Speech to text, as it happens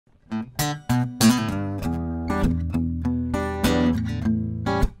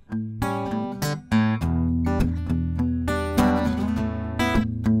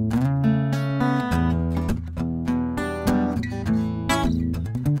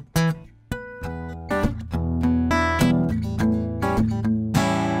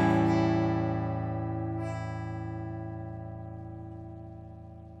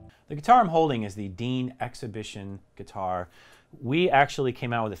guitar I'm holding is the Dean Exhibition guitar. We actually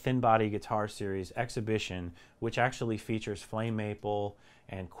came out with a thin body guitar series, Exhibition, which actually features flame maple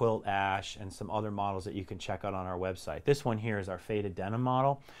and quilt ash and some other models that you can check out on our website. This one here is our faded denim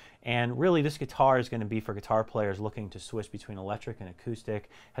model, and really this guitar is going to be for guitar players looking to switch between electric and acoustic.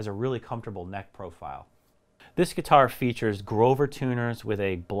 Has a really comfortable neck profile. This guitar features Grover tuners with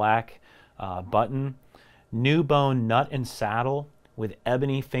a black button, new bone nut and saddle with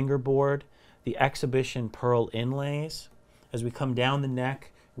ebony fingerboard, the Exhibition pearl inlays. As we come down the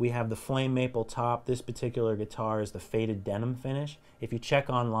neck, we have the flame maple top. This particular guitar is the faded denim finish. If you check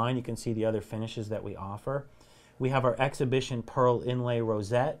online, you can see the other finishes that we offer. We have our Exhibition pearl inlay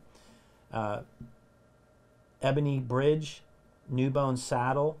rosette, ebony bridge, new bone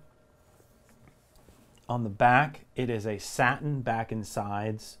saddle. On the back, it is a satin back and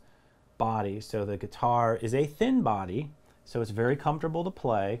sides body. So the guitar is a thin body, so it's very comfortable to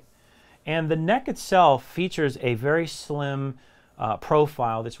play. And the neck itself features a very slim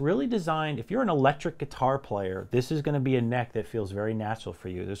profile that's really designed, if you're an electric guitar player, this is going to be a neck that feels very natural for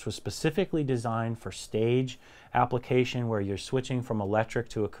you. This was specifically designed for stage application where you're switching from electric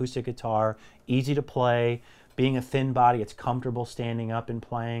to acoustic guitar, easy to play. Being a thin body, it's comfortable standing up and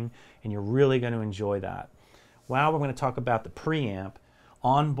playing, and you're really going to enjoy that. Now we're going to talk about the preamp.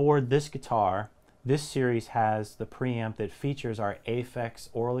 On board this guitar, this series has the preamp that features our Aphex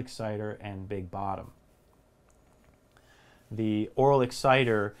Aural Exciter and Big Bottom. The Aural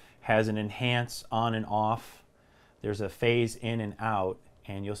Exciter has an enhance on and off. There's a phase in and out,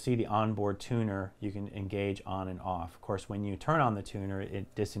 and you'll see the onboard tuner you can engage on and off. Of course, when you turn on the tuner,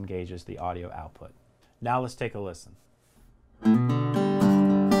 it disengages the audio output. Now let's take a listen.